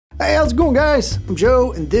Hey, how's it going, guys? I'm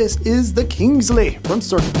Joe, and this is the Kingsley from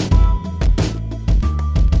Circa.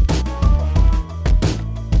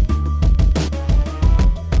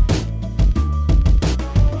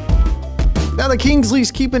 Now the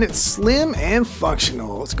Kingsley's keeping it slim and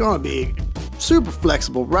functional. It's gonna be super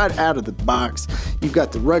flexible right out of the box. You've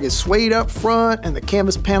got the rugged suede up front and the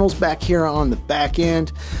canvas panels back here on the back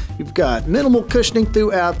end. You've got minimal cushioning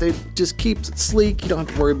throughout that just keeps it sleek. You don't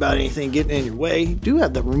have to worry about anything getting in your way. You do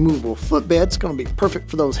have the removable footbed. It's going to be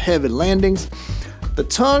perfect for those heavy landings. The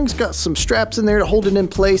tongue's got some straps in there to hold it in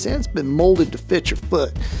place, and it's been molded to fit your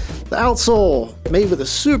foot. The outsole, made with a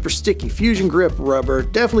super sticky Fusiongrip rubber,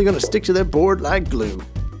 definitely going to stick to that board like glue.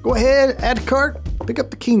 Go ahead, add to cart, pick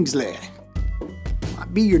up the Kingsley.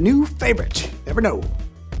 Might be your new favorite. Never know.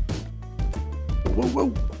 Whoa, whoa.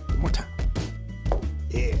 One more time.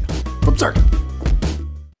 Yeah. From Circa.